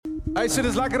Hey, so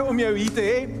dis lekker om jou hier te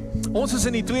hê. Ons is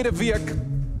in die tweede week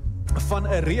van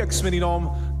 'n reeks met die naam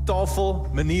Tafel,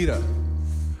 Maniere.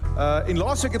 En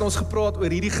laasweek het ons gepraat oor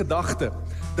hierdie gedagte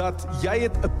dat jy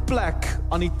het 'n plek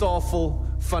aan die tafel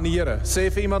van die Here.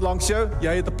 Sê vir iemand langs jou,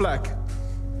 jy het 'n plek.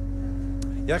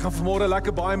 Jy gaan vanmôre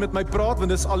lekker baie met my praat want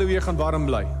dis al hoe jy gaan warm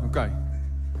bly. Okay.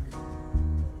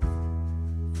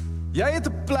 Jy het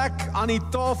 'n plek aan die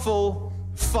tafel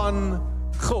van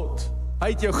God. Hy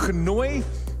het jou genooi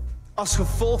as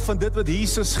gevolg van dit wat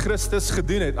Jesus Christus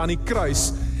gedoen het aan die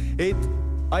kruis, het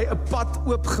hy 'n pad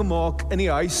oopgemaak in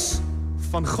die huis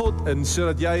van God in,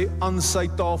 sodat jy aan sy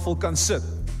tafel kan sit.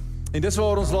 En dis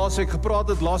waar ons laasweek gepraat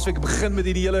het, laasweek begin met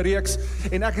hierdie hele reeks,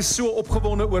 en ek is so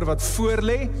opgewonde oor wat voor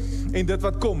lê en dit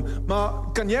wat kom.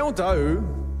 Maar kan jy onthou,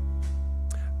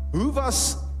 hoe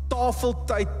was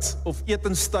tafeltyd of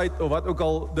etenstyd of wat ook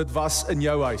al dit was in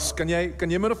jou huis? Kan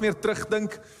jy min of meer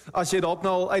terugdink as jy dalk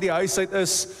nou al uit die huis uit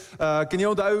is? Kan jy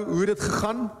onthou hoe dit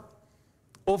gegaan?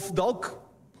 Of dalk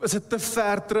is dit te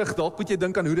ver terug, dalk moet jy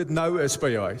dink aan hoe dit nou is by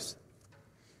jou huis.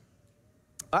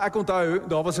 Ek onthou,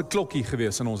 daar was 'n klokkie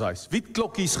gewees in ons huis. Wie het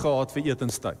klokkies gehad vir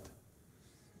etenstyd?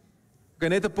 Okay,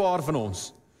 net 'n paar van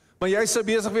ons. Maar jy sou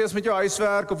besig wees met jou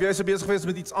huiswerk, of jy sou besig wees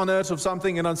met iets anders of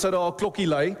something, en dan sou daar 'n klokkie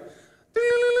lui.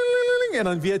 En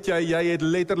dan weet jy het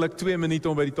letterlik 2 minute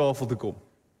om by die tafel te kom.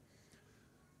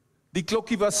 Die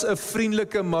klokkie was 'n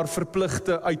vriendelike maar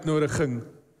verpligte uitnodiging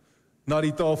na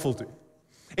die tafel toe.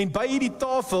 En by hierdie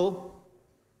tafel,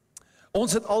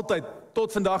 ons het altyd,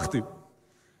 tot vandag toe,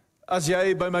 as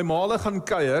jy by my maale gaan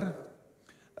kuier,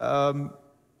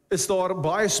 is daar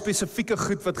baie spesifieke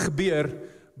goed wat gebeur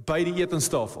by die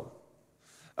etenstafel.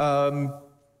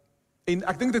 En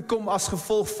ek dink dit kom as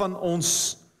gevolg van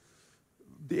ons,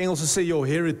 die Engelse sê your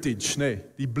heritage, nee,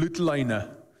 die bloedlyne.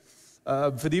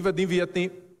 Vir die wat nie weet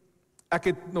nie, ek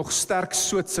het nog sterk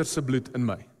Switserse bloed in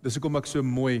my. Dis hoekom ek so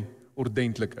mooi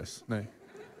ordentlik is, nee.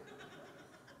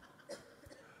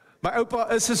 My oupa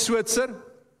is 'n Switser,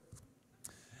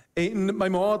 en my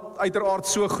ma het uiteraard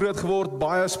so groot geword,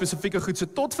 baie spesifieke goed. So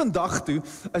tot vandag toe,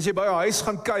 as jy by haar huis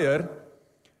gaan kuier,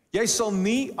 jy sal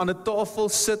nie aan 'n tafel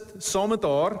sit saam met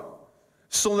haar,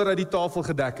 sonder dat die tafel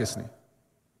gedek is nie.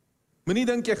 Moenie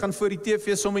dink jy gaan voor die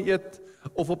TV sommer eet,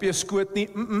 of op jou skoot nie.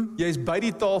 Jy is by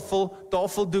die tafel,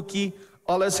 tafeldoekie,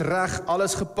 alles reg,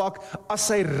 alles gepak. As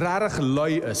sy regtig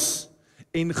lui is,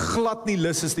 en glad nie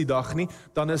lus is die dag nie,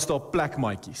 dan is daar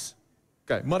plekmaatjies.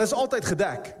 Okay, maar dis altyd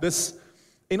gedek.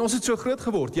 En ons het so groot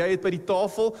geword. Jy het by die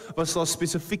tafel, was daar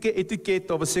spesifieke etiket,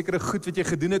 daar was sekere goed wat jy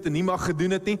gedoen het en nie mag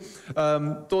gedoen het nie.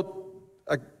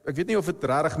 Ek weet nie of dit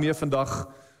regtig meer vandag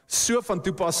so van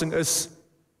toepassing is,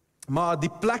 maar die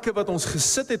plekke wat ons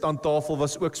gesit het aan tafel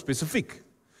was ook spesifiek.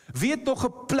 Wie het nog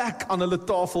 'n plek aan hulle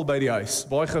tafel by die huis?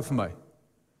 Baie gou vir my.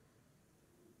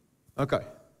 Okay.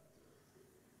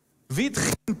 Wie het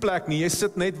geen plek nie? Jy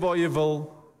sit net waar jy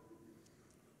wil.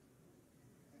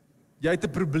 Jy het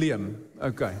 'n probleem.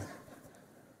 Okay.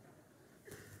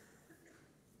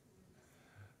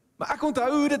 Maar ek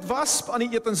onthou hoe dit was aan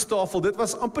die etenstafel. Dit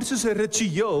was amper soos 'n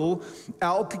ritueel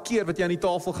elke keer wat jy aan die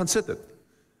tafel gaan sit het.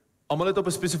 Almal het op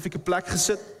 'n spesifieke plek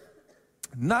gesit.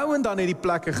 Nou en dan het die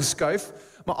plekke geskuif,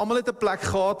 maar almal het 'n plek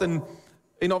gehad en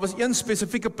daar was een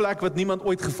spesifieke plek wat niemand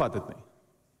ooit gevat het nie.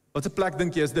 Wat 'n plek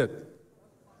dink jy is dit?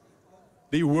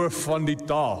 Die hoof van die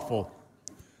tafel.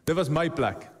 Dit was my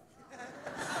plek.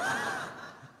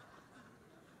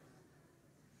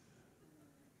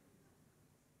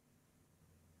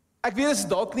 Ek weet, is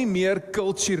dalk nie meer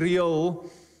kultureel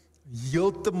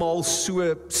heeltemal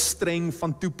so streng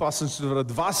van toepassing soos wat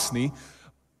dit was nie,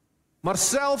 maar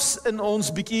selfs in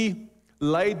ons bietjie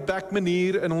laid back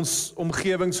manier in ons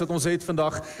omgewings wat ons het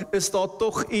vandag, is daar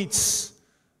tog iets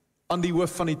aan die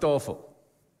hoof van die tafel.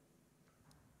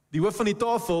 Die hoof van die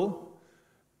tafel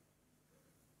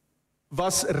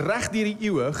was reg deur die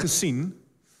eeue gesien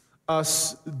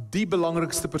as die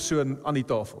belangrikste persoon aan die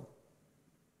tafel.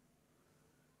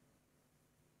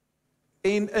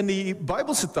 En in die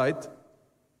Bybelse tyd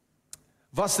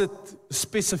was dit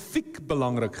spesifiek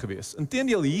belangrik geweest.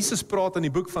 Inteendeel, Jesus praat in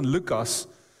die boek van Lukas,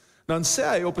 dan sê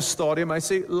hy op 'n stadium, hy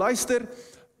sê, luister,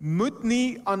 moet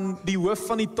nie aan die hoof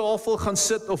van die tafel gaan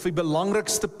sit of die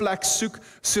belangrikste plek soek,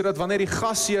 sodat wanneer die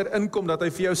gasheer inkom, dat hy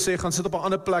vir jou sê, gaan sit op 'n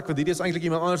ander plek, want hierdie is eintlik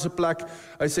iemand anders se plek.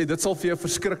 Hy sê, dit sal vir jou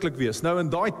verskriklik wees. Nou in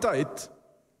daai tyd,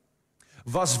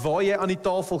 was waar jy aan die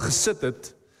tafel gesit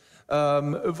het,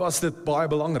 was dit baie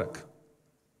belangrik.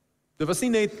 Dit was nie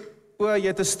net, jy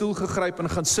het 'n stoel gegryp en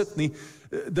gaan sit nie.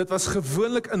 Dit was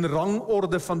gewoonlik in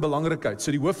rangorde van belangrikheid.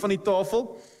 So die hoof van die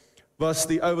tafel was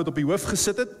die ou wat op die hoof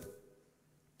gesit het.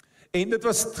 En dit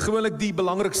was gewoonlik die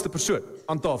belangrikste persoon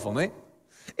aan tafel, né?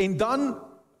 En dan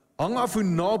Hang af hoe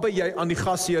naby jy aan die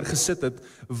gasheer gesit het,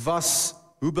 was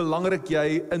hoe belangrik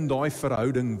jy in daai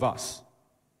verhouding was.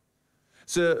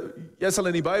 So, jy sal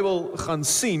in die Bybel gaan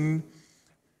sien,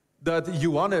 dat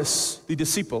Johannes, die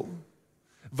disipel,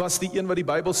 was die een wat die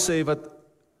Bybel sê, wat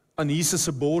aan Jesus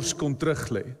se bors kon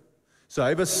teruglê. So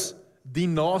hy was die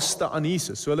naaste aan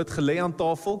Jesus, so hulle het gelê aan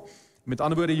tafel, met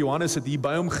ander woorde, Johannes het hier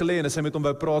by hom gelê, en as hy met hom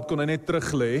wou praat, kon hy net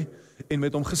teruglê, en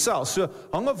met hom gesels. So,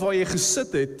 hang af waar jy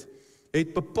gesit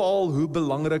het bepaal hoe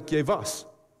belangrik jy was.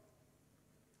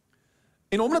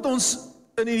 En omdat ons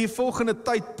in die volgende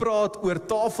tyd praat oor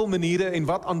tafelmaniere en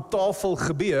wat aan tafel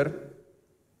gebeur,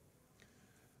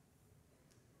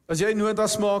 as jy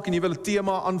notas maak en jy wil 'n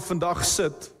tema aan vandag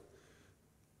sit,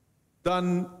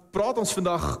 dan praat ons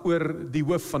vandag oor die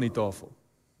hoof van die tafel.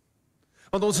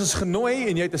 Want ons is genooi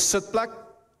en jy het 'n sitplek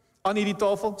aan hierdie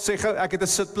tafel. Sê gou, ek het 'n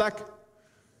sitplek.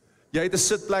 Jy het 'n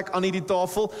sitplek aan hierdie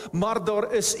tafel, maar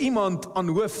daar is iemand aan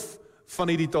hoof van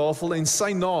hierdie tafel en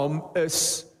sy naam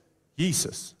is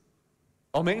Jesus.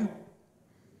 Amen.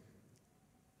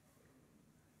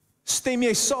 Stem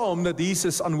jy saam dat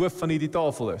Jesus aan hoof van hierdie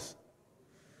tafel is?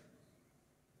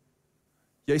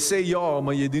 Jy sê ja,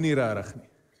 maar jy doen nie regtig nie.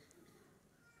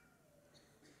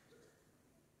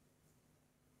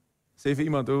 Sê vir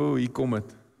iemand, hier kom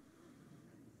het.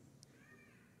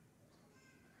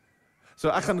 So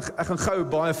ek gaan gou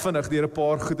baie vinnig deur 'n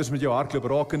paar goeders met jou hardloop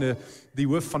rakende die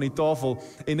hoof van die tafel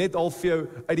en net al vir jou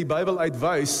uit die Bybel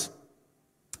uitwys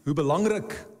hoe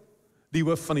belangrik die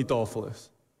hoof van die tafel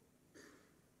is.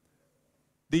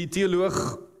 Die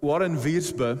teoloog Warren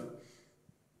Wiersbe,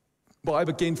 baie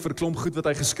bekend vir 'n klomp goed wat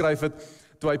hy geskryf het,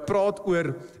 toe hy praat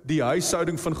oor die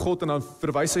huishouding van God en dan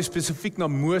verwys hy spesifiek na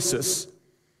Moses,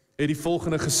 het die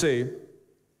volgende gesê: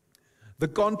 The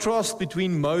contrast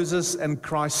between Moses and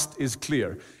Christ is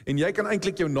clear. En jy kan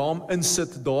eintlik jou naam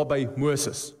insit daar by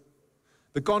Moses.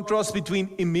 The contrast between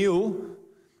Emil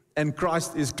and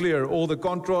Christ is clear, or the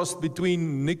contrast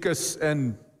between Nikus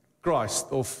and Christ,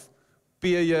 of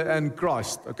Pierre and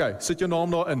Christ. Okay, sit jou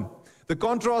naam daarin. The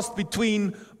contrast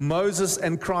between Moses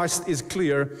and Christ is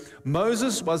clear.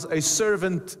 Moses was a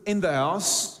servant in the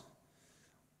house,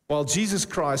 while Jesus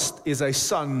Christ is a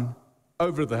son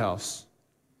over the house.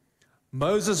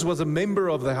 Moses was a member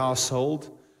of the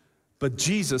household, but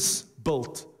Jesus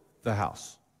built the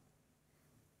house.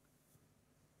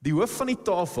 Die hoof van die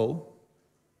tafel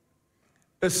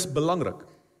is belangrik.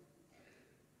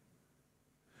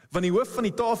 Want die hoof van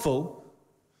die tafel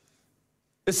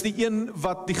is die een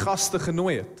wat die gaste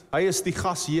genooi het. Hy is die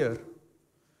gasheer.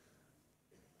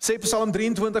 Sê Psalm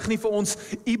 23 nie vir ons,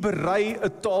 U berei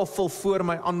 'n tafel voor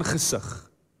my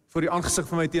aangesig, voor die aangesig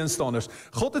van my teenstanders.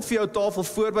 God het vir jou 'n tafel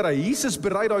voorberei. Jesus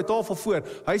berei daai tafel voor.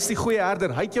 Hy is die goeie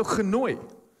herder. Hy het jou genooi.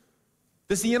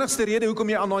 Dis die enigste rede hoekom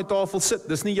jy aan daai tafel sit.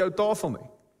 Dis nie jou tafel nie.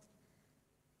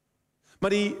 Maar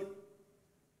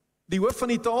die hoof van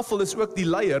die tafel is ook die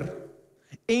leier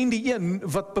en die een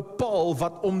wat bepaal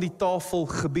wat om die tafel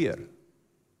gebeur.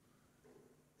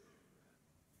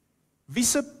 Wie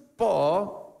se pa,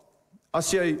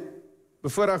 as jy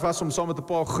bevoorreg was om saam met 'n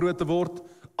pa groot te word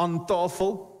aan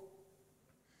tafel,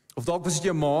 of dalk was dit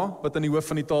jou ma wat aan die hoof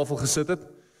van die tafel gesit het,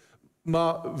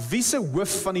 maar wie se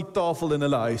hoof van die tafel in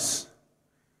hulle huis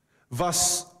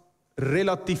was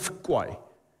relatief kwaai?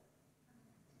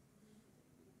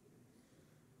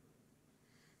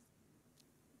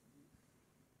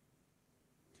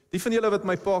 Die van julle wat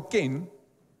my pa ken,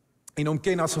 en hom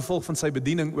ken as gevolg van sy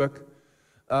bediening ook,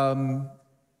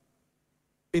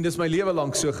 en dis my lewe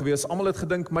lank so gewees, almal het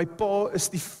gedink, my pa is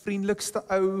die vriendelikste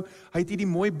ou, hy het hierdie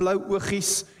mooi blou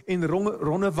oogies, en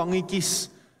ronde wangetjies,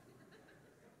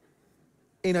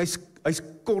 en hy's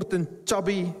kort en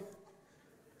chubby.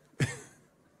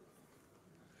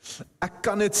 Ek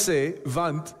kan dit sê,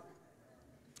 want,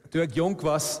 toe ek jonk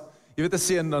was, jy weet as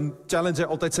sê, en dan challenge hy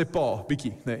altyd sy pa,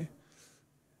 bietjie, nee.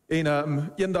 En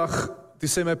eendag, toe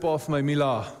sê my pa vir my,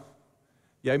 Mila,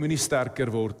 jy moet nie sterker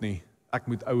word nie, ek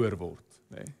moet ouer word.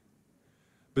 Nee.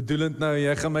 Bedoelend nou,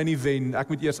 jy gaan my nie wen, ek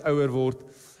moet eers ouer word.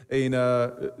 En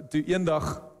toe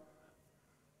eendag,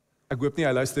 ek hoop nie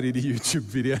hy luister hierdie YouTube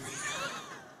video.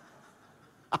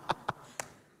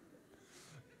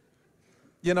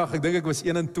 Eendag, ek dink ek was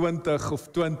 21 of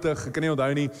 20, ek kan nie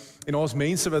onthou nie, en ons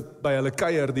mense wat by hulle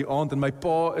kuier die aand, en my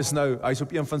pa is nou, hy's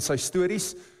op een van sy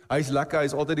stories, hy's lekker,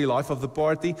 hy's altyd die life of the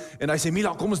party, en hy sê,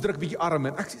 Mila, kom ons druk bietjie arm,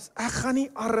 en ek sê, ek gaan nie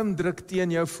arm druk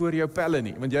teen jou voor jou pelle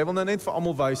nie, want jy wil nou net vir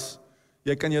almal wys,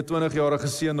 jy kan jou 20-jarige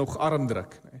seun nog arm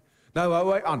druk. Nee. Nou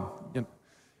hou hy aan,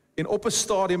 en op 'n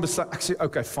stadium besluit, ek sê,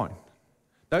 okay, fine.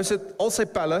 Nou sit al sy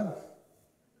pelle,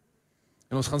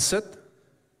 en ons gaan sit,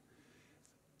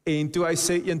 en toe hy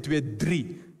sê 1, 2,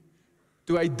 3,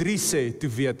 Toe hy 3 sê, toe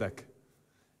weet ek,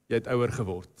 jy het ouer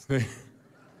geword. Nee.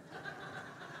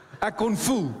 Ek kon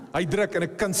voel, hy druk en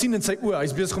ek kan sien in sy oë,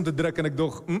 hy's besig om te druk en ek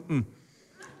dog,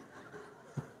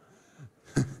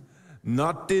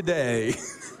 not today.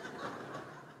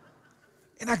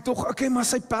 En ek dog, okay, maar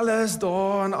sy pelle is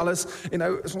daar en alles, en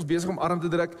nou is ons besig om arm te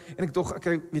druk, en ek dog,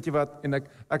 okay, weet jy wat, en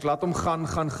ek laat hom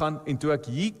gaan, en toe ek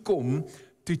hier kom,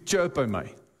 toe chirp hy my,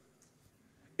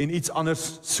 en iets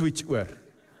anders switch oor.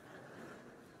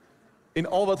 En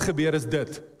al wat gebeur is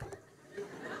dit.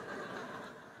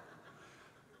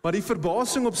 Maar die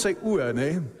verbasing op sy oë,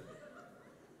 nee,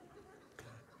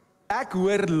 ek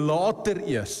hoor later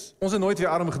eers, ons het nooit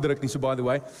weer arm gedruk nie, so by the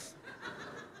way,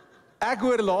 ek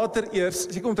hoor later eers,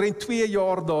 as ek omtrent 2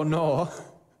 jaar daarna,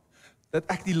 dat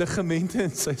ek die ligamente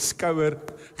in sy skouer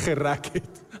gerek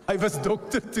het. Hy was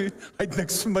dokter toe, hy het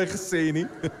niks vir my gesê nie.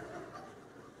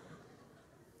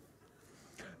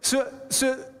 So,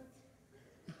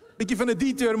 bietjie van 'n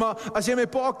detour, maar as jy my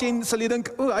pa ken, sal jy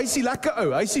dink, hy is die lekker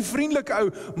ou, hy is die vriendelike ou,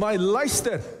 maar hy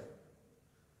luister.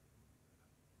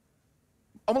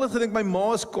 Almal het gedink my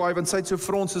ma is kwaai, want sy het so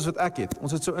frons soos wat ek het.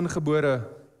 Ons het so ingebore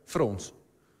frons.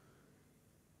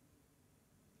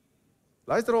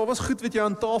 Luister, al was goed wat jy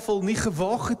aan tafel nie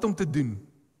gewaag het om te doen,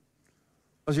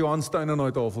 as Johan Stein aan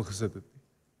daai tafel gesit het.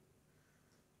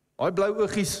 Daai blou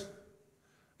oogies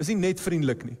is nie net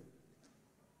vriendelik nie.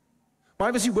 Maar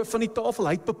hy was die hoof van die tafel,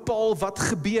 hy het bepaal wat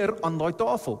gebeur aan daai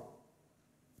tafel.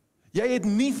 Jy het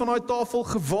nie van daai tafel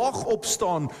gewaag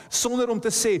opstaan, sonder om te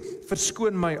sê,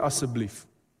 verskoon my asseblief.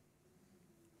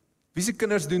 Wie se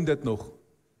kinders doen dit nog?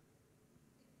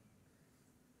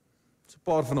 Dis 'n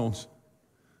paar van ons.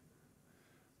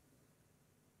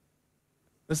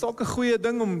 Dit is dalk 'n goeie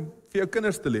ding om vir jou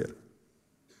kinders te leer.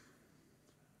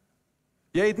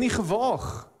 Jy het nie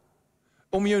gewaag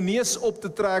om jou neus op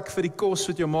te trek vir die kos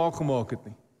wat jou ma gemaak het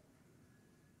nie.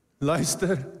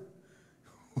 Luister.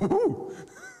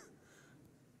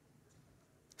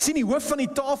 Sien, die hoof van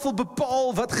die tafel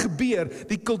bepaal wat gebeur,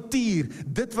 die kultuur,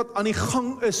 dit wat aan die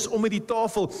gang is om met die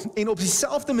tafel, en op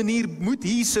dieselfde manier moet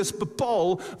Jesus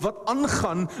bepaal wat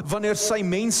aangaan wanneer sy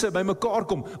mense by mekaar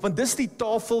kom, want dis die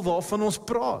tafel waarvan ons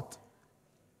praat.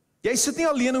 Jy sit nie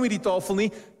alleen om hierdie tafel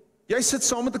nie, jy sit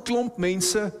saam met 'n klomp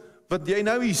mense wat jy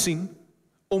nou hier sien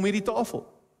om hierdie tafel.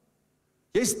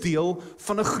 Jy's deel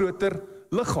van 'n groter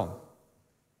liggaam.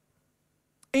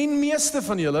 En meeste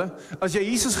van julle, as jy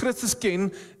Jesus Christus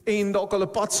ken en dalk al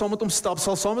 'n pad saam met hom stap,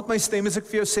 sal saam met my stem as ek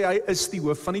vir jou sê hy is die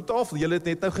hoof van die tafel. Julle het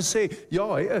net nou gesê, ja,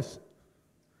 hy is.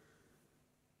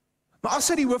 Maar as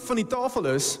hy die hoof van die tafel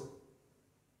is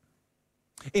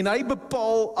en hy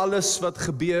bepaal alles wat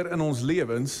gebeur in ons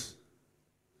lewens,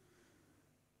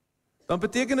 dan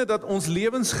beteken dit dat ons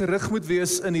lewens gerig moet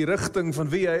wees in die rigting van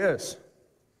wie hy is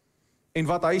en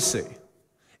wat hy sê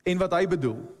en wat hy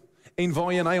bedoel. En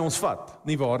waarheen hy ons vat,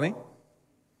 nie waar nie?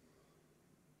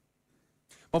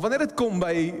 Maar wanneer dit kom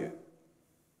by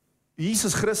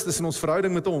Jesus Christus en ons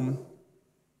verhouding met hom,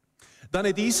 dan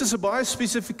het Jesus 'n baie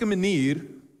spesifieke manier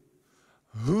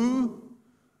hoe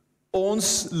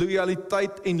ons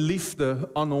loyaliteit en liefde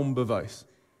aan hom bewys.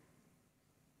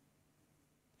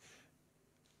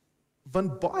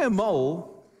 Want baie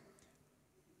maal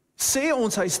sê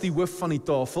ons hy is die hoof van die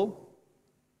tafel,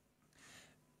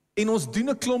 en ons doen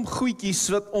 'n klomp goedjies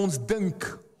wat ons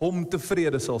dink hom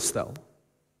tevrede sal stel.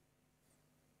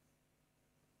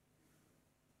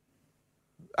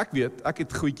 Ek weet, ek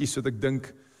het goedjies wat ek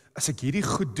dink, as ek hierdie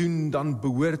goed doen, dan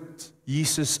behoort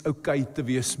Jesus okay te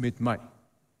wees met my.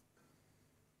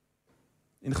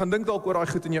 En gaan dink dalk oor daai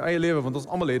goed in jou eie lewe, want ons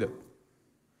almal het dit.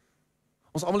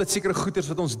 Ons almal het sekere goeders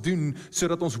wat ons doen,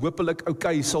 sodat ons hopelik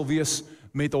okay sal wees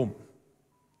met hom.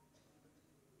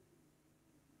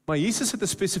 Maar Jesus het 'n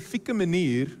spesifieke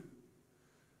manier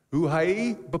hoe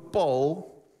hy bepaal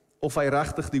of hy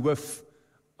regtig die hoof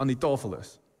aan die tafel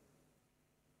is.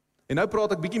 En nou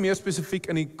praat ek bietjie meer spesifiek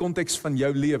in die konteks van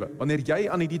jou lewe. Wanneer jy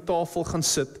aan hierdie tafel gaan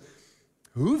sit,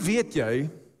 hoe weet jy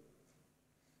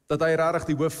dat hy regtig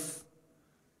die hoof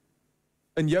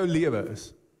in jou lewe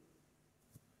is?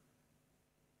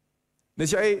 En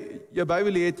as jy jou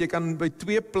Bybel het, jy kan by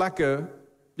 2 plekke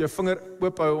jou vinger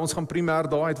oophou, ons gaan primêr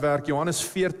daar uitwerk, Johannes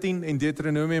 14 en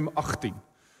Deuteronomium 18.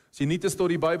 As jy nie te stor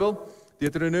die Bybel,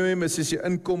 Deuteronomium is as jy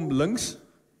inkom links,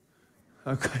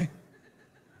 okay,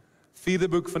 4de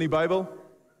boek van die Bybel,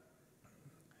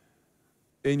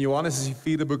 en Johannes is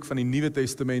die 4de boek van die Nuwe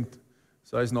Testament,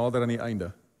 so hy is nader aan die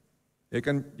einde. Jy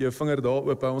kan jou vinger daar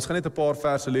oophou, ons gaan net 'n paar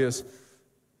verse lees.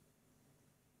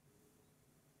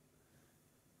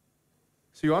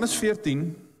 So Johannes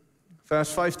 14, vers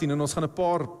 15, en ons gaan 'n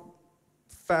paar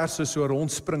verse so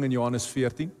rondspring in Johannes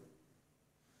 14.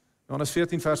 Johannes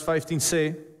 14 vers 15 sê,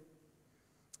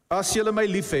 as julle my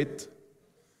liefhet,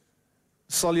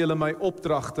 sal julle my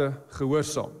opdragte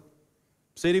gehoorsaam.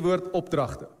 Sê die woord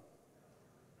opdragte.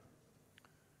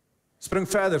 Spring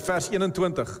verder, vers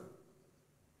 21.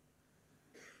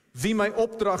 Wie my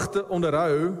opdragte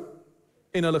onderhou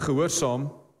en hulle gehoorsaam,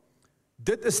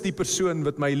 dit is die persoon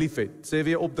wat my liefhet. Sê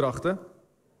weer opdragte.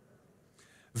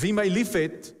 Wie my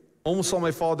liefhet, hom sal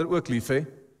my Vader ook lief hê,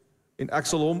 en ek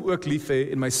sal hom ook lief hê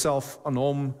en myself aan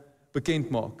hom bekend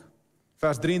maak.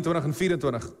 Vers 23 en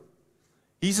 24.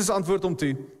 Jesus antwoord hom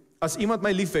toe, as iemand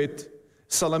my liefhet,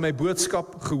 sal hy my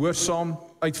boodskap gehoorsaam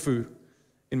uitvoer.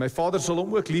 En my Vader sal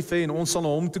hom ook lief hê en ons sal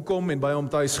na hom toe kom en by hom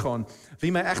tuis gaan.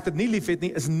 Wie my egter nie liefhet nie,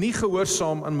 is nie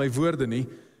gehoorsaam aan my woorde nie.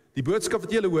 Die boodskap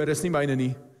wat julle hoor is nie myne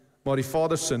nie, maar die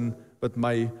Vader se wat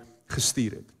my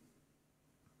gestuur het.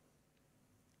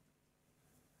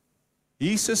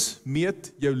 Jesus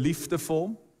meet jou liefde vir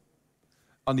hom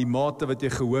aan die mate wat jy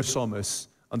gehoorsaam is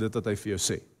aan dit wat hy vir jou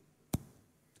sê.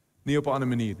 Nie op 'n ander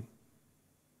manier nie.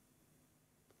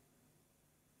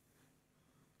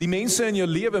 Die mense in jou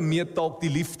lewe meet dalk die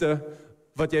liefde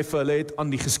wat jy vir hulle het aan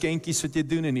die geskenkies wat jy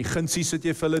doen en die gunsies wat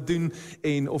jy vir hulle doen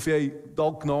en of jy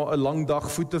dalk na 'n lang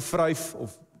dag voete vryf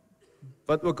of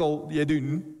wat ook al jy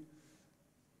doen.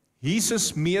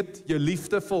 Jesus meet jou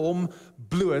liefde vir hom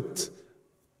bloot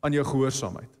aan jou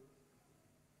gehoorsaamheid.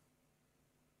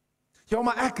 Ja,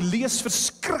 maar ek lees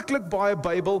verskriklik baie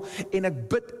Bybel en ek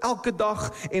bid elke dag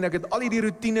en ek het al hierdie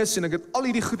routines en ek het al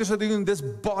hierdie goeders wat doen en dis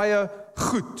baie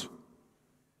goed.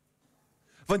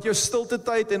 Want jou stilte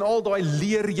tyd en al daai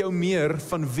leer jou meer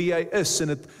van wie hy is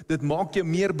en dit maak jou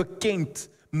meer bekend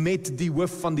met die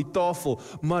hoof van die tafel,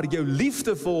 maar jou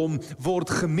liefde vir hom word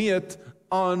gemeet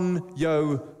aan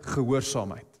jou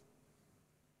gehoorsaamheid.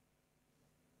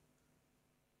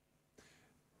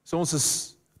 So ons is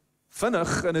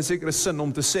vinnig in 'n sekere sin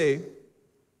om te sê,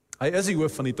 hy is die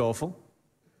hoof van die tafel,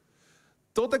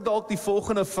 tot ek dalk die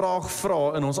volgende vraag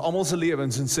vra in ons almal se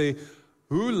lewens en sê,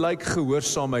 hoe lyk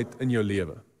gehoorsaamheid in jou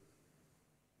lewe?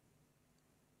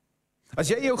 As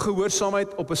jy jou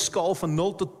gehoorsaamheid op 'n skaal van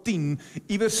 0 tot 10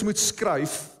 iewers moet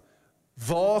skryf,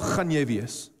 waar gaan jy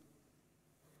wees?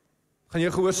 Gaan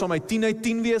jou gehoorsaamheid 10 uit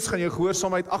 10 wees? Gaan jou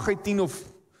gehoorsaamheid 8 uit 10 of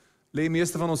lê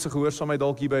meeste van ons se gehoorsaamheid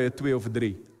dalk hier by 'n 2 of 'n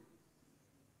 3?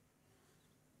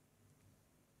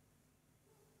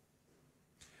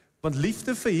 Want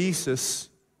liefde vir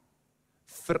Jesus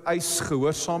vereis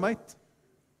gehoorsaamheid,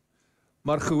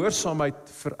 maar gehoorsaamheid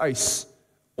vereis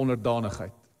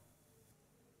onderdanigheid.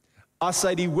 As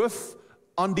hy die hoof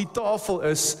aan die tafel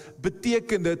is,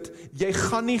 beteken dit, jy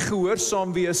gaan nie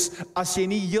gehoorsaam wees as jy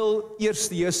nie heel eers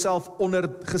jouself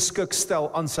ondergeskik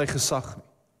stel aan sy gesag nie.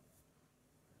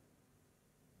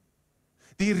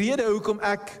 Die rede hoekom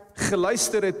ek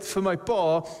geluister het vir my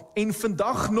pa en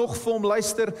vandag nog vir hom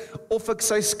luister of ek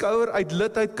sy skouer uit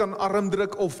lidheid kan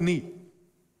armdruk of nie,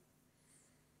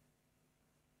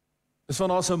 is van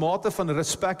daar's 'n mate van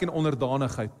respek en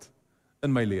onderdanigheid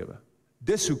in my lewe.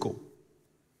 Dis hoekom.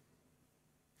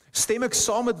 Stem ek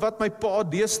saam met wat my pa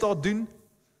deesdae doen?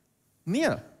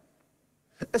 Nee.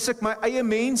 Is ek my eie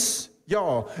mens?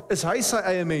 Ja. Is hy sy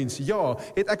eie mens? Ja.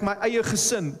 Het ek my eie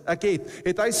gesin? Ek het.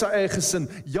 Het hy sy eie gesin?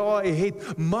 Ja, hy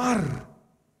het. Maar,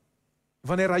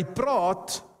 wanneer hy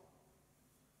praat,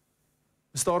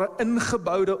 is daar 'n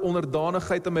ingeboude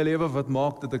onderdanigheid in my lewe wat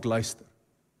maak dat ek luister.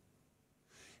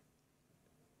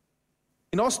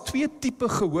 En daar's 2 tipe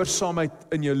gehoorsaamheid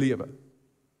in jou lewe.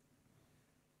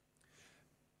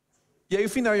 Jy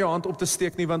hoef nie nou jou hand op te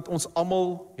steek nie, want ons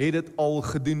almal het dit al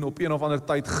gedoen op een of ander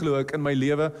tyd, glo ek, in my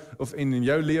lewe, of in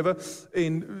jou lewe,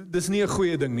 en dis nie 'n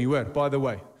goeie ding nie, hoor, by the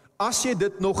way. As jy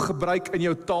dit nog gebruik in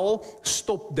jou taal,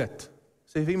 stop dit.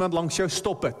 Sê vir iemand langs jou,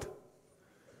 stop dit.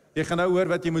 Jy gaan nou hoor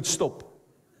wat jy moet stop.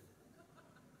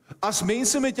 As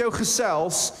mense met jou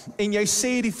gesels, en jy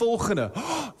sê die volgende,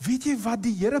 weet jy wat,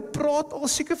 die Here praat al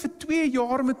seker vir 2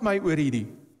 jaar met my oor hierdie.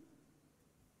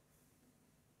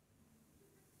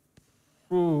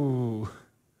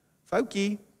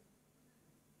 Foutjie.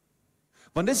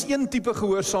 Want dis een tipe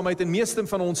gehoorsaamheid en meeste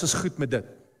van ons is goed met dit.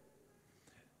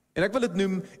 En ek wil dit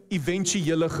noem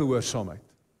éventuele gehoorsaamheid.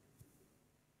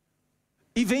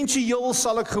 Éventueel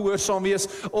sal ek gehoorsaam wees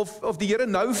of die Here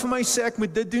nou vir my sê ek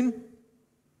moet dit doen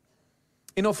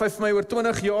en of hy vir my oor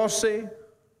 20 jaar sê.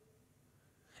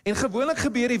 En gewoonlik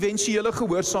gebeur éventuele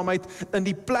gehoorsaamheid in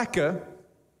die plekke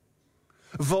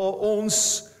waar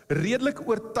ons redelik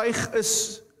oortuig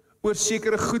is oor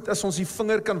sekere goed as ons die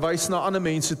vinger kan wys na ander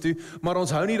mense toe, maar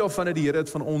ons hou nie daarvan dat die Here dit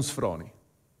van ons vra nie.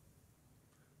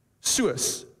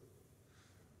 Soos,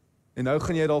 en nou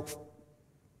gaan jy dalk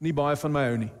nie baie van my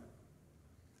hou nie,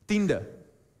 10de.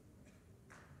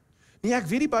 Nee, ek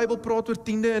weet die Bybel praat oor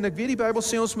tiende, en ek weet die Bybel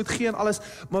sê ons moet gee en alles,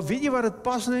 maar weet jy wat, dit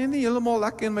pas nou nie heeltemal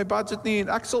lekker in my budget nie, en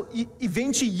ek sal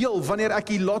eventueel, wanneer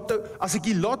ek as ek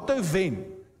die lotto wen,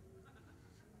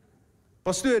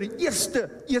 pastoor, die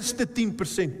eerste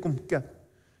 10% kom kyk,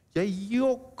 jy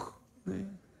jok, nee.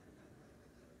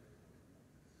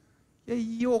 Jy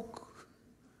jok.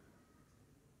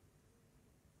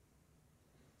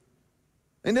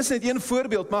 En dis net een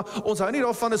voorbeeld, maar ons hou nie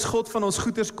daarvan as God van ons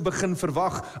goeders begin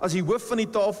verwag, as die hoof van die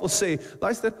tafel sê,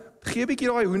 luister, gee 'n bietjie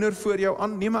daai hoender voor jou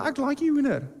aan, nee, maar ek like die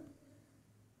hoender.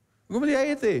 Hoekom wil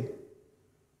jy dit hê?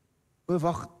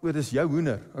 Wag, dis jou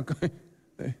hoender, okay.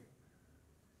 Nee.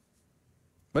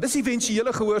 Maar dis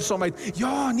eventuele gehoorsaamheid,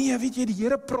 ja, nee, weet jy, die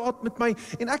Here praat met my,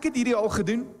 en ek het hierdie al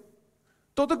gedoen,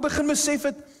 tot ek begin besef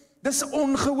het, dis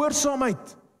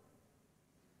ongehoorsaamheid.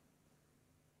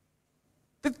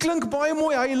 Dit klink baie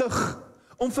mooi heilig,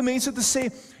 om vir mense te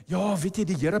sê, ja, weet jy,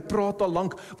 die Here praat al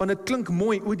lank, want dit klink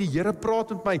mooi, o, die Here praat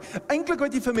met my. Eintlik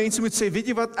wat jy vir mense moet sê, weet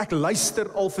jy wat, ek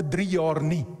luister al vir 3 jaar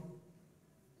nie.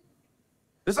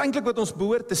 Dis eintlik wat ons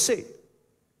behoort te sê.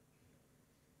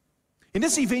 En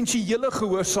dis eventuele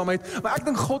gehoorsaamheid, maar ek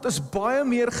dink God is baie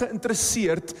meer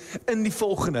geïnteresseerd in die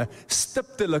volgende,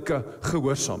 stiptelike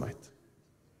gehoorsaamheid.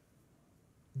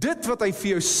 Dit wat hy vir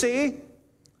jou sê,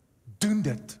 doen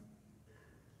dit.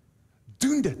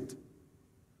 Doen dit.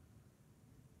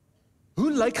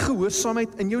 Hoe lyk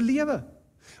gehoorsaamheid in jou lewe?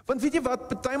 Want weet jy wat,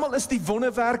 partymal is die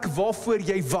wonderwerk waarvoor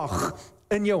jy wag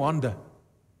in jou hande.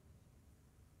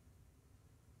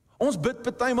 Ons bid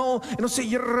partymal en ons sê,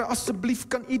 Here, asseblief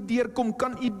kan U deurkom,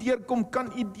 kan U deurkom,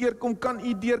 kan U deurkom, kan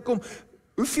U deurkom.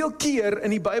 Hoeveel keer in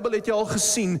die Bybel het jy al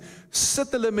gesien, sit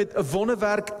hulle met 'n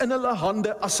wonderwerk in hulle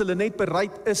hande as hulle net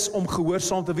bereid is om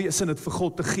gehoorsaam te wees en dit vir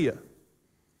God te gee?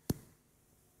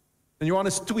 In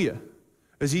Johannes 2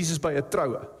 is Jesus by 'n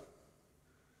troue.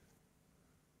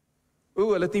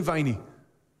 Hulle het nie wyn nie.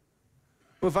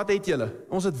 Maar wat het julle?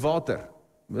 Ons het water.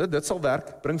 Dit sal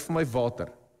werk, bring vir my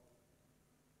water.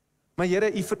 Maar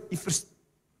Here,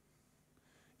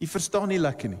 u verstaan nie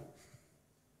lekker nie.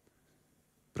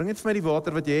 Bring net vir my die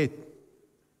water wat jy het.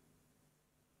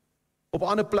 Op 'n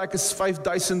ander plek is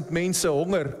 5000 mense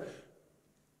honger.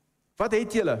 Wat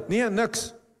het julle? Nee,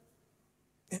 niks.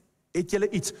 Het julle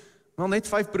iets? Wel net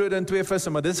 5 brode en 2 visse,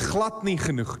 maar dit is glad nie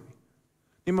genoeg nie.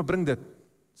 Nee, maar bring dit.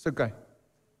 Dis okay.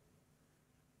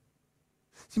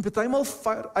 Sien, partymal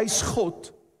vereis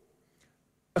God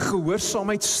 'n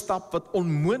gehoorsaamheidsstap wat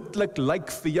onmoontlik lyk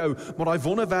vir jou, maar daai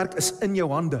wonderwerk is in jou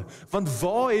hande. Want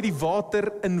waar het die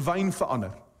water in wyn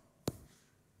verander?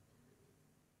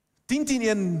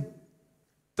 10-1,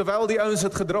 terwyl die ouens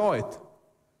het gedra het.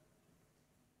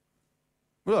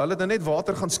 Wel, hulle het nou net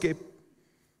water gaan skep.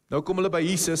 Nou kom hulle by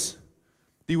Jesus.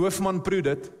 Die hoofman proe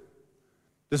dit.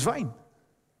 Dis wyn.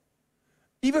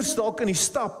 Iewers dalk in die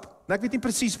stap, en ek weet nie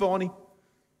presies waar nie.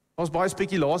 Ons baie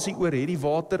spekulasie oor, het die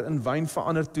water in wyn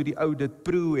verander toe die ou dit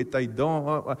proe, het hy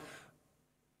daar,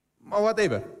 maar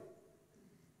whatever.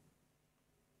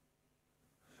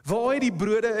 Waar het die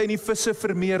brode en die visse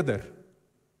vermeerder?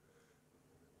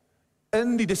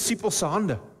 In die disippels se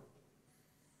hande.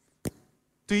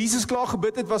 Toe Jesus klaar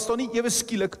gebid het, was daar nie ewe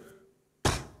skielik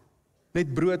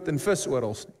net brood en vis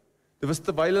oral nie. Dit was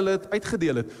terwyl hulle dit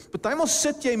uitgedeel het. Partymal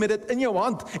sit jy met dit in jou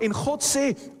hand en God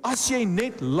sê, as jy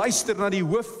net luister na die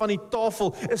hoof van die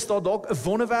tafel, is daar dalk 'n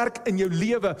wonderwerk in jou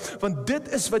lewe, want dit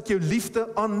is wat jou liefde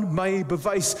aan my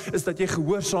bewys, is dat jy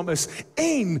gehoorsaam is,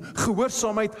 en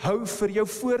gehoorsaamheid hou vir jou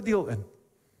voordeel in.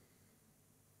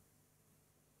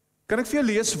 Kan ek vir jou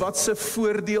lees wat se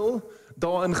voordeel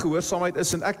daar in gehoorsaamheid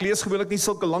is, en ek lees gewoonlik nie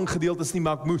sulke lang gedeeltes nie,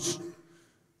 maar ek moes.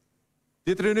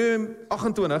 Deuteronomium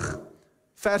 28,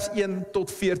 vers 1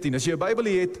 tot 14, as jy 'n Bybel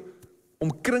het,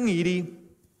 omkring hierdie,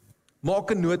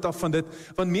 maak 'n nota van dit,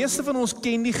 want meeste van ons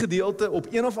ken die gedeelte op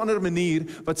een of ander manier,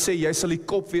 wat sê, jy sal die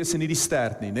kop wees en nie die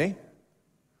stert nie, né?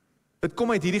 Dit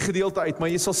kom uit hierdie gedeelte uit, maar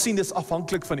jy sal sien, dit is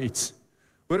afhanklik van iets.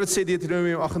 Hoor wat sê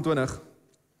Deuteronomium 28,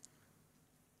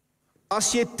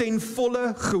 as jy ten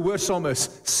volle gehoorsaam is,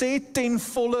 sê ten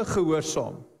volle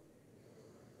gehoorsaam,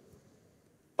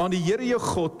 aan die Here jou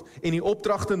God, en die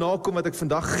opdragte nakom wat ek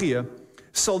vandag gee,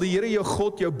 sal die Here jou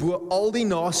God jou bo al die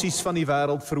nasies van die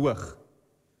wêreld verhoog.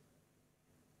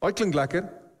 Daai klink lekker.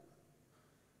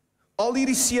 Al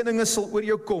hierdie seëninge sal oor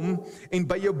jou kom en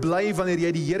by jou bly wanneer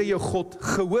jy die Here jou God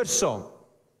gehoorsaam.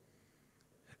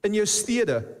 In jou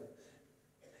stede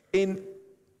en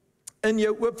in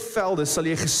jou oop velde sal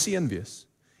jy geseën wees.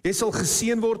 Jy sal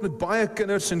geseën word met baie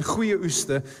kinders en goeie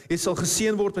oeste. Jy sal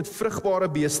geseën word met vrugbare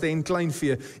beeste en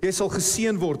kleinvee. Jy sal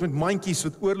geseën word met mandjies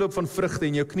wat oorloop van vrugte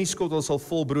en jou knieskottel sal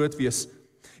vol brood wees.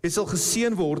 Jy sal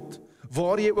geseën word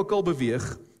waar jy ook al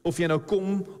beweeg. of jy nou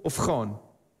kom of gaan.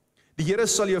 Die Here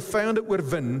sal jou vyande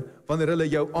oorwin wanneer hulle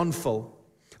jou aanval.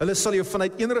 Hulle sal jou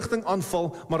vanuit een rigting aanval,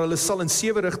 maar hulle sal in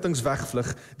 7 rigtings wegvlug.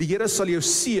 Die Here sal jou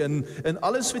seën in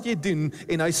alles wat jy doen,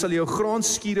 en hy sal jou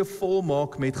graanskure vol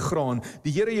maak met graan.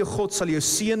 Die Here jou God sal jou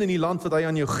seën in die land wat hy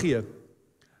aan jou gee.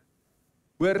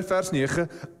 Hoor vers 9,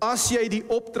 as jy die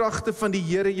opdragte van die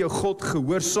Here jou God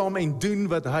gehoorsaam en doen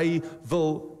wat hy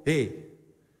wil hê,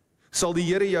 sal die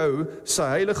Here jou sy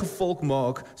heilige volk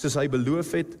maak, soos hy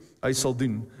beloof het, hy sal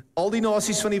doen. Al die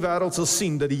nasies van die wêreld sal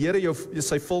sien dat die Here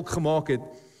sy volk gemaak het,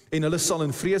 en hulle sal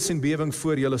in vrees en bewing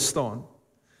voor julle staan.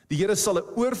 Die Here sal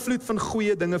 'n oorvloed van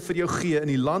goeie dinge vir jou gee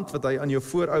in die land wat hy aan jou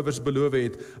voorouers beloof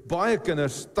het, baie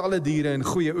kinders, talle diere en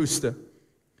goeie oeste.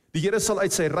 Die Here sal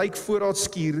uit sy ryk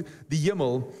voorraadskuur die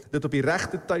hemel dit op die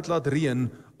regte tyd laat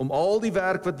reën om al die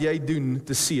werk wat jy doen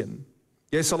te seën.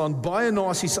 Jy sal aan baie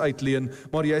nasies uitleen,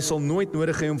 maar jy sal nooit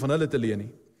nodig hê om van hulle te leen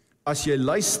nie. As jy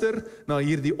luister na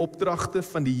hierdie opdragte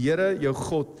van die Here jou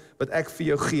God wat ek vir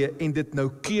jou gee en dit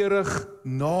noukeurig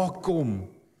nakom,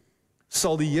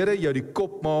 sal die Here jou die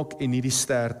kop maak en nie die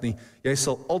stert nie. Jy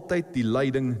sal altyd die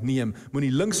leiding neem.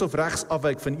 Moenie links of regs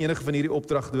afwyk van enige van hierdie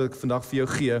opdragte wat ek vandag vir jou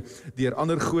gee, deur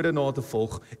ander gode na te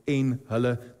volg en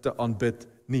hulle te aanbid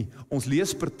nie. Ons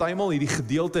lees partymal hierdie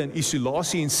gedeelte in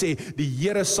isolasie en sê, die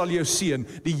Here sal jou seën,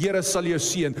 die Here sal jou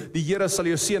seën, die Here sal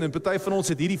jou seën. En party van ons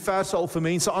het hierdie verse al vir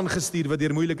mense aangestuur wat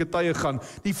deur moeilike tye gaan.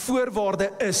 Die voorwaarde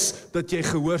is dat jy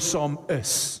gehoorsaam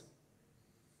is.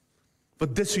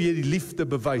 Want dis hoe jy die liefde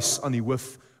bewys aan die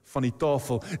hoof van die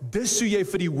tafel. Dis hoe jy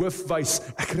vir die hoof wys,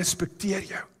 ek respekteer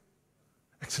jou.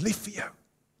 Ek is lief vir jou.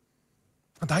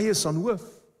 Want hy is aan hoof.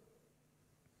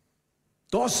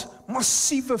 Daar's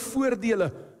massiewe voordele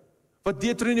wat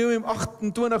Deuteronomium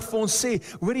 28 vir ons sê.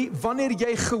 Hoorie, wanneer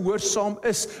jy gehoorsaam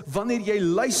is, wanneer jy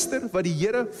luister wat die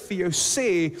Here vir jou sê,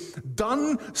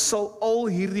 dan sal al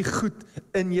hierdie goed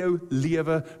in jou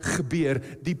lewe gebeur.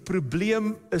 Die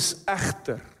probleem is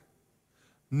egter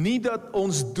nie dat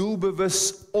ons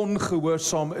doelbewus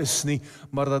ongehoorsaam is nie,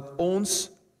 maar dat ons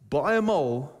baie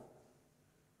maal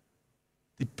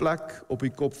die plek op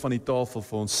die kop van die tafel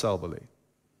vir onsself wil hê.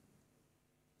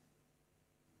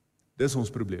 Dis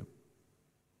ons probleem.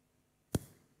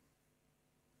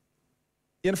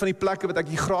 Een van die plekke wat ek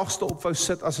die graagste op wou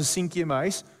sit as 'n seentjie in my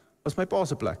huis, was my pa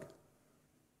se plek.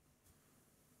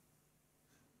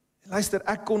 Luister,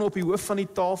 ek kon op die hoof van die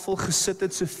tafel gesit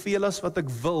het soveel as wat ek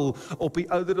wil op die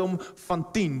ouderdom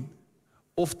van 10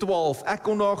 of 12. Ek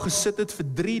kon daar gesit het vir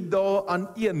 3 dae aan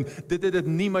een. Dit het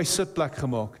nie my sitplek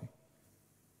gemaak nie.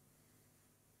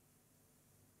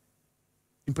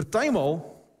 En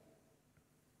partymal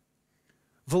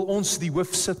wil ons die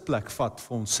hoofsitplek vat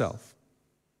vir onsself.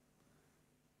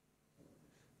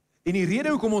 En die rede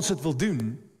hoekom ons dit wil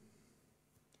doen,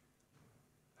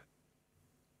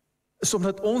 is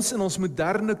omdat ons in ons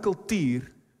moderne kultuur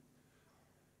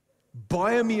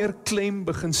baie meer klem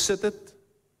begin sit het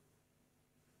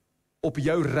op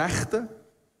jou regte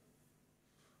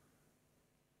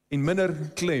en minder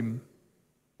klem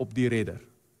op die redder.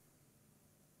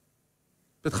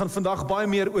 Dit gaan vandag baie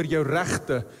meer oor jou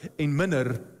regte en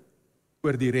minder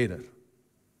oor die redder.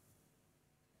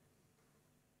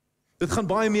 Dit gaan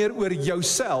baie meer oor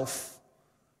jouself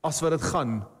as wat dit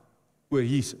gaan oor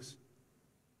Jesus.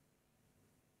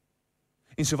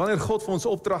 En so wanneer God vir ons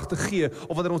opdragte gee,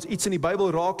 of wanneer ons iets in die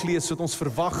Bybel raak lees wat ons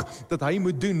verwag dat hy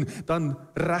moet doen, dan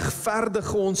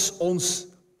regverdig ons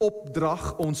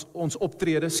opdrag, ons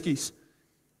optrede,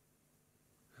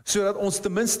 sodat ons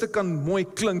ten minste kan mooi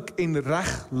klink en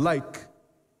reg lyk,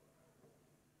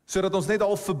 sodat ons net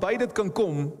al verby dit kan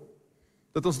kom,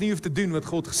 dat ons nie hoef te doen wat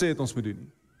God gesê het ons moet doen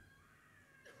nie.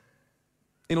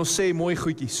 En ons sê mooi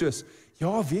goedjies soos, ja,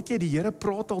 weet jy, die Here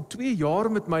praat al 2 jaar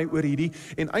met my oor hierdie,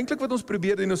 en eintlik wat ons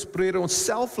probeer doen, ons probeer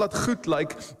onsself laat goed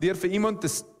lyk, deur vir iemand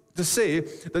te sê,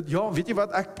 dat ja, weet jy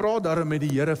wat, ek praat daarom met die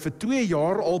Here, vir 2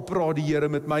 jaar al praat die Here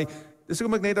met my, dis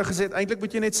hoekom ek net al gesê het, eintlik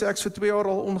moet jy net sê, ek is vir 2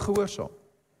 jaar al ongehoorsaam.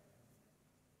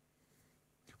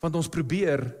 Want ons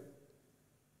probeer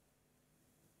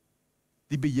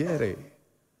die beheer hê.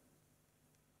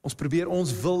 Ons probeer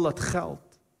ons wil laat geld.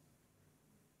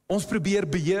 Ons probeer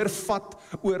beheer vat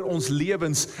oor ons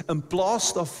lewens, in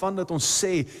plaas daarvan dat ons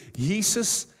sê,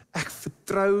 Jesus, ek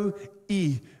vertrou U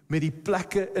met die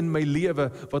plekke in my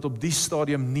lewe, wat op die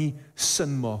stadium nie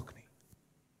sin maak nie.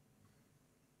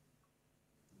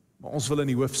 Maar ons wil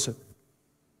in die hoof sit.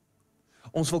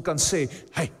 Ons wil kan sê,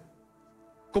 hey,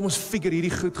 kom ons figure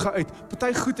hierdie goed uit.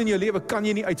 Party goed in jou lewe kan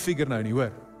jy nie uitfigure nou nie,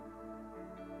 hoor.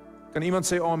 Kan iemand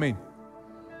sê amen?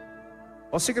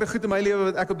 Daar's sekere goed in my lewe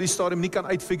wat ek op die stadium nie kan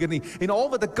uitfigure nie. En al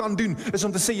wat ek kan doen, is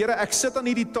om te sê, Here, ek sit aan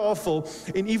hierdie tafel,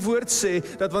 en U woord sê,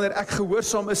 dat wanneer ek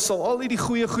gehoorsaam is, sal al hierdie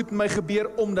goeie goed in my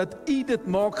gebeur, omdat U dit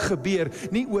maak gebeur,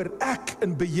 nie oor ek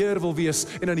in beheer wil wees,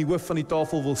 en aan die hoof van die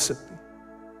tafel wil sit nie.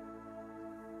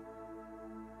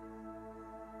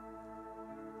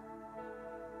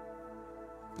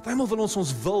 Partymal wil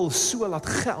ons wil so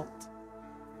laat geld,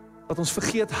 dat ons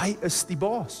vergeet, hy is die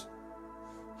baas.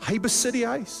 Hy besit die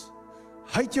huis.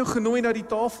 Hy het jou genooi na die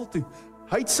tafel toe.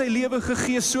 Hy het sy lewe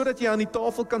gegee, sodat jy aan die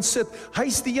tafel kan sit. Hy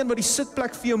is die een wat die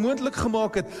sitplek vir jou moontlik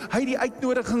gemaak het. Hy het die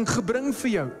uitnodiging gebring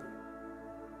vir jou.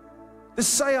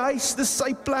 Dis sy huis, dis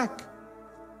sy plek.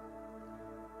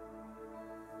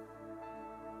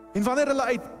 En wanneer hulle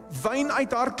uit wyn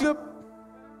uithardloop,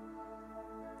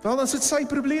 wel, dan is dit sy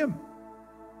probleem.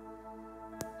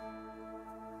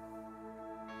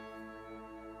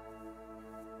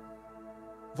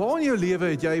 Waar in jou lewe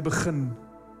het jy begin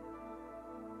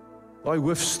daai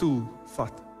hoofstoel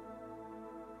vat?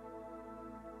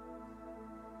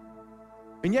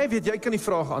 En jy weet, jy kan die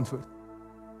vraag antwoord.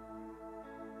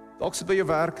 Dalk sit by jou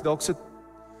werk, dalk sit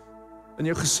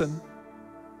in jou gesin.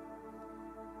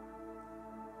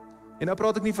 En nou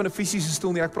praat ek nie van 'n fisiese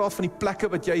stoel nie, ek praat van die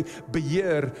plekke wat jy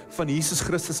beheer van Jesus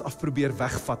Christus af probeer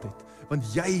wegvat het, want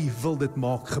jy wil dit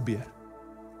maak gebeur.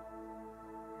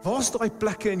 Waar is daai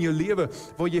plekke in jou lewe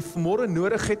waar jy vanmôre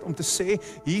nodig het om te sê,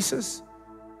 Jesus,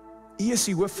 U is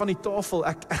die hoof van die tafel,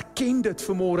 ek erken dit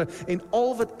vanmôre, en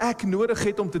al wat ek nodig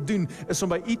het om te doen, is om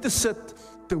by U te sit,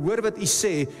 te hoor wat U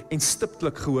sê, en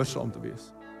stiptelik gehoorsaam te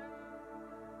wees.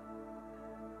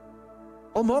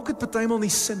 Al maak dit partymal nie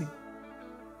sin nie.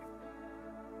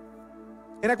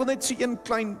 En ek wil net so een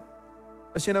klein,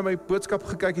 as jy nou my boodskap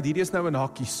gekyk het, hierdie is nou in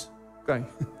hakkies. Okay.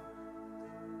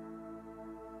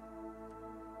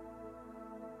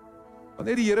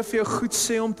 Wanneer die Here vir jou goed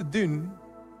sê om te doen,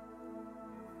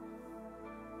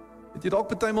 het jy dalk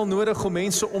partymal nodig om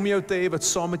mense om jou te hê wat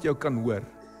saam met jou kan hoor.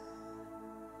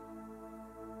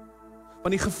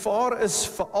 Want die gevaar is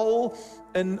veral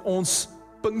in ons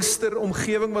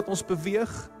Pinkster-omgewing wat ons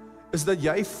beweeg, is dat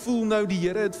jy voel nou die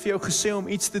Here het vir jou gesê om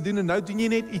iets te doen, en nou doen jy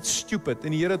net iets stupid,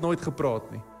 en die Here het nooit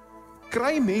gepraat nie.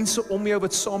 Kry mense om jou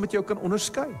wat saam met jou kan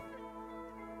onderskei.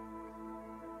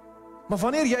 Maar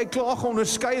wanneer jy klaar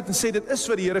geonderskei het en sê dit is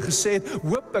wat die Here gesê het,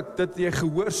 hoop ek dat jy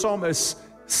gehoorsaam is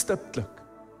stiptelik.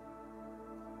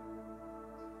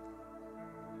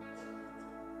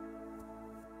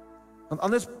 Want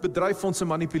anders bedryf ons 'n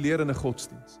manipulerende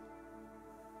godsdiens.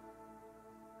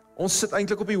 Ons sit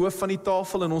eintlik op die hoof van die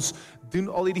tafel en ons doen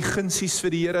al hierdie gunsies vir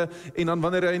die Here, en dan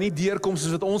wanneer hy nie deurkom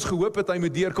soos wat ons gehoop het hy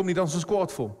moet deurkom nie, dan is ons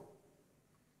kwaad vir hom.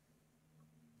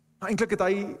 Maar eintlik het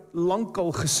hy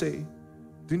lankal gesê,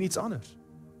 doen iets anders.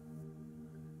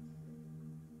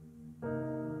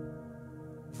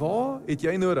 Waar het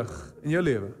jy nodig in jou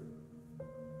lewe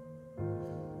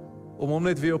om hom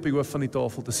net weer op die hoof van die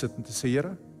tafel te sit en te sê,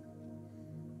 Here,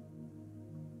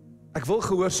 ek wil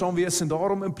gehoorsaam wees, en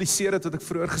daarom impliseer dit wat ek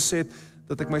vroeër gesê het,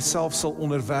 dat ek myself sal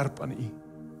onderwerp aan U.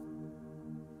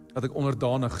 Dat ek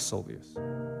onderdanig sal wees.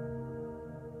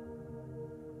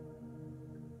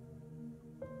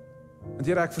 En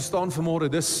Here, ek verstaan vanmôre,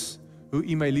 dis hoe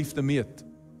U my liefde meet.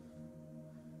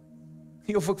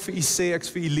 Nie of ek vir U sê ek's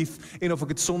vir U lief, en of ek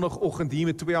het Sondagoggend hier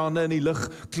met 2 hande in die lug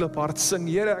kliphard sing,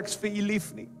 Here, ek's vir U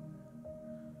lief nie.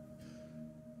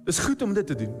 Dis goed om dit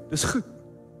te doen, dis goed.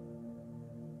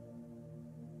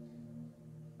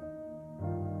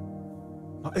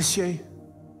 Maar is jy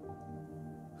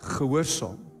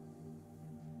gehoorsaam?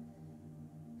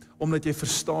 Omdat jy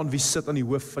verstaan wie sit aan die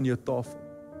hoof van jou tafel.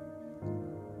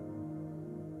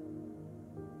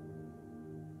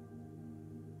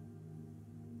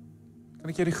 Kan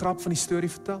ek jou die grap van die storie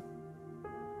vertel?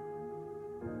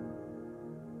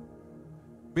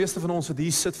 Meeste van ons wat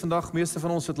hier sit vandag, meeste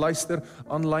van ons wat luister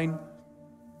aanlyn,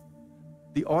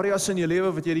 die areas in jou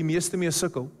lewe wat jy die meeste mee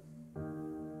sukkel,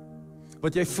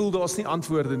 wat jy voel daar's nie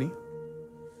antwoorde nie.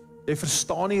 Jy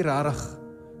verstaan nie regtig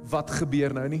wat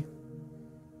gebeur nou nie.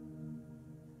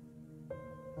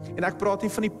 En ek praat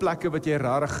nie van die plekke wat jy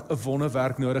regtig 'n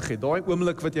wonderwerk nodig het. Daai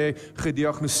oomblik wat jy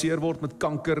gediagnoseer word met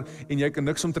kanker en jy kan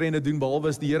niks omtrent doen behalwe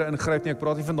as die Here ingryp nie. Ek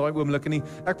praat nie van daai oomblikke nie.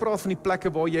 Ek praat van die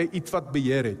plekke waar jy iets wat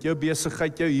beheer het. Jou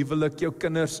besigheid, jou huwelik, jou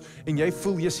kinders, en jy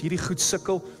voel jy's hierdie goed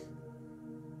sukkel.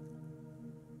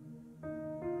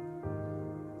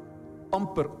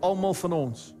 Amper almal van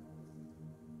ons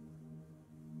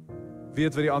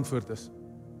weet wat die antwoord is.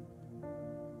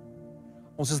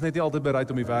 Ons is net nie altyd bereid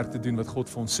om die werk te doen wat God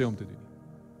vir ons sê om te doen nie.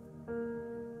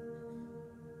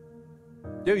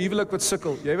 Jou huwelik wat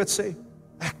sukkel, jy wat sê,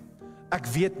 ek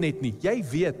weet net nie. Jy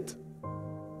weet.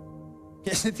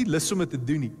 Jy is net nie lus om dit te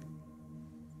doen nie.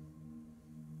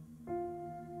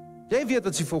 Jy weet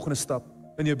wat is die volgende stap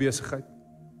in jou besigheid.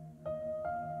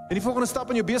 En die volgende stap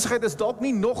in jou besigheid is dalk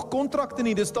nie nog kontrakte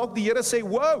nie, dis dalk die Here sê,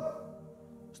 wow,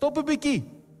 stop 'n bietjie.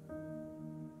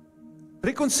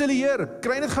 Rekoncilieer,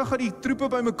 kry net gou die troepe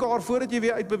bymekaar voordat jy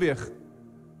weer uitbeweeg.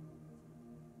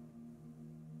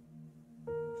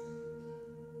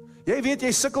 Jy weet,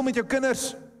 jy sukkel met jou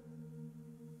kinders.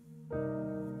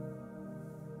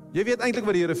 Jy weet eintlik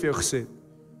wat die Here vir jou gesê het.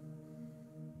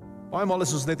 Baie maal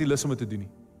is ons net nie lus om dit te doen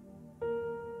nie.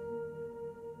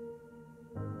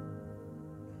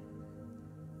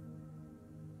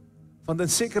 Want in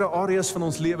sekere areas van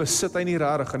ons lewe sit hy nie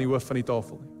regtig aan die hoof van die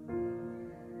tafel nie.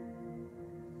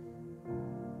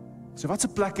 So watse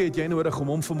plekke het jy nodig om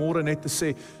hom vanmôre net te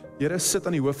sê, Here, sit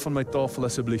aan die hoof van my tafel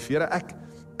asseblief. Here,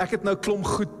 ek het nou klomp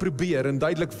goed probeer en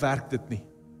duidelik werk dit nie.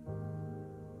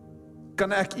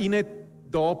 Kan ek U net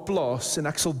daar plaas en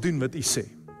ek sal doen wat U sê.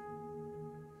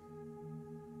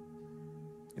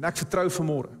 En ek vertrou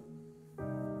vanmôre.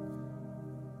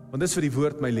 Want dis wat die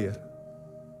woord my leer.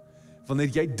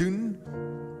 Wanneer jy doen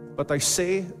wat hy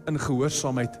sê in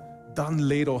gehoorsaamheid, dan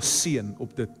lê daar seën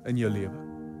op dit in jou lewe.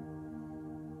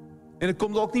 En dit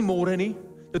kom dalk nie môre nie,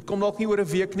 dit kom dalk nie oor 'n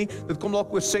week nie, dit kom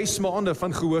dalk oor 6 maande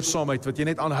van gehoorsaamheid, wat jy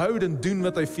net aanhoudend doen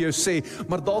wat hy vir jou sê,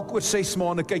 maar dalk oor 6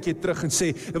 maande kyk jy terug en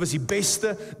sê, dit was die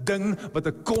beste ding wat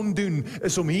ek kon doen,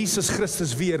 is om Jesus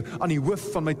Christus weer aan die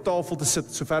hoof van my tafel te sit,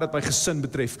 sover dit my gesin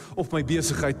betref, of my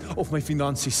besigheid, of my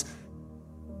finansies.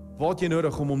 Wat het jy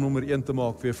nodig om hom nommer 1 te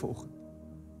maak weer vanoggend?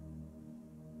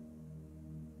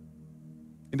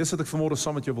 En dis wat ek vanmôre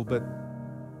saam met jou wil bid.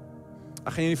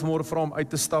 Ek gaan jou nie vanmôre vra om uit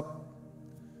te stap,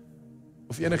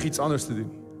 of enigiets anders te doen.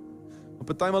 Want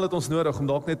partymal het ons nodig om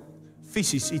dalk net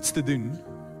fisies iets te doen,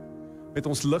 met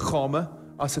ons liggame,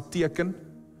 as 'n teken,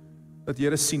 dat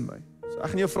Here sien my. So ek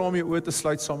gaan jou vra om jou oë te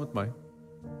sluit saam met my.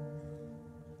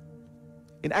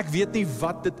 En ek weet nie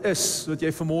wat dit is, wat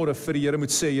jy vanmôre vir die Here moet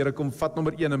sê, Here, kom vat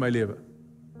nommer 1 in my lewe.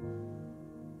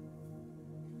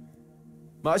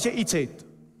 Maar as jy iets het,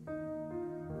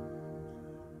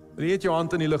 wil jy net jou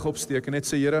hand in die lug opsteek en net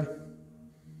sê, Here,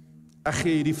 ek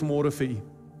gee hierdie vanmôre vir U.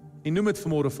 En noem dit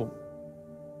vanmôre vir hom.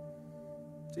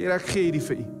 Sê, Here, ek gee hierdie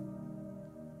vir U.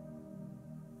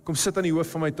 Kom sit aan die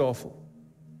hoof van my tafel.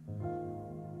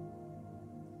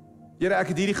 Here, ek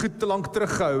het hierdie goed te lank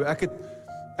teruggehou.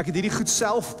 Ek het hierdie goed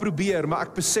self probeer, maar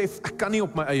ek besef, ek kan nie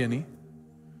op my eie nie.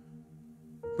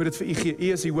 Ek moet dit vir U gee.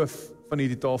 U is die hoof van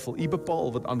hierdie tafel. U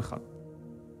bepaal wat aangaan.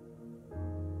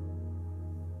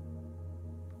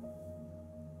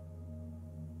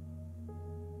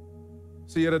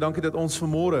 So Here, dankie dat ons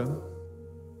vanmôre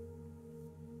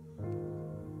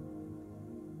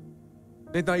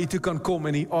net na U toe kan kom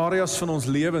in die areas van ons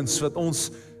lewens wat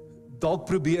ons dalk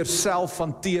probeer self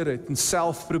hanteer het en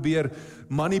self probeer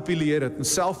manipuleer het en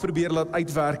self probeer laat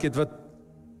uitwerk het wat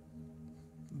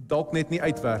dalk net nie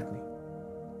uitwerk nie.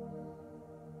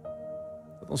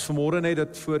 Dat ons vanmôre net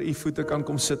dit voor U voete kan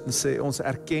kom sit en sê, ons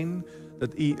erken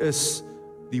dat U is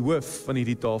die hoof van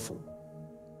hierdie tafel.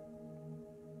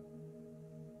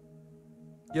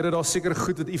 Here, daar seker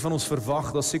goed wat U van ons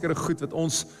verwag, daar seker goed wat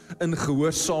ons in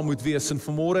gehoorsaam moet wees, en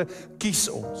vanmôre kies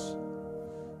ons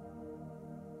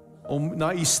om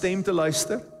na U stem te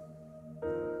luister.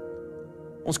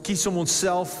 Ons kies om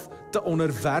onsself te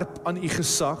onderwerp aan U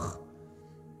gesag,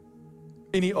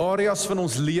 en die areas van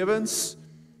ons lewens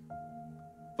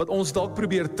wat ons dalk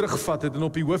probeer terugvat het en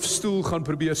op die hoofstoel gaan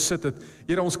probeer sit het.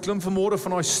 Here, ons klim vanmôre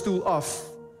van daai stoel af,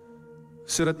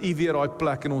 sodat U weer daai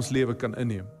plek in ons lewe kan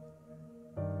inneem.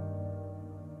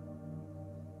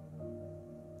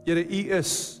 Here, U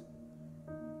is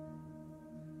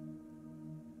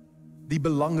die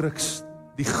belangrikste,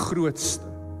 die grootste,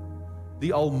 die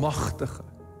almagtige.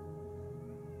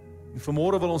 En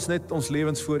vanmôre wil ons net ons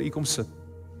lewens voor U kom sit.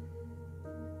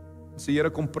 Sê,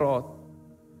 Here, kom praat,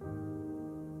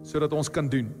 sodat ons kan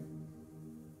doen.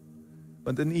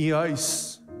 Want in U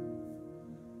huis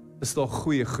is daar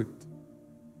goeie goed.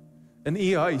 In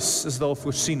U huis is daar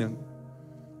voorsiening.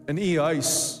 In U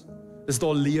huis is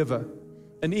daar lewe.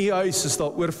 In U huis is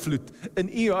daar oorvloed. In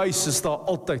U huis is daar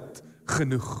altyd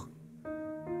genoeg.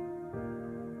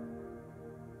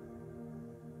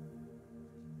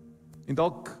 En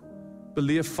dalk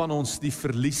beleef van ons die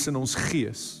verlies in ons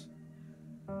gees,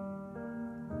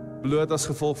 bloot as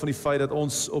gevolg van die feit dat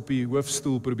ons op die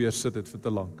hoofstoel probeer sit het vir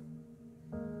te lank.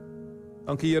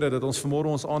 Dankie Here dat ons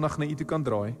vanmôre ons aandag na U toe kan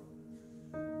draai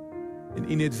en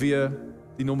U net weer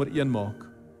die nommer 1 maak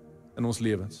in ons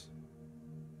lewens.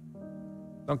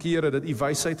 Dankie Here dat U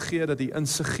wysheid gee, dat U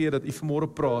insig gee, dat U vanmôre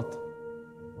praat,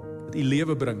 dat U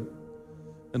lewe bring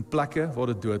in plekke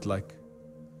waar dit dood lyk.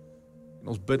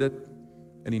 En ons bid dit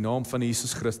in die naam van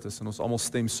Jesus Christus en ons almal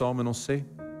stem saam en ons sê,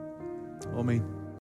 Amen.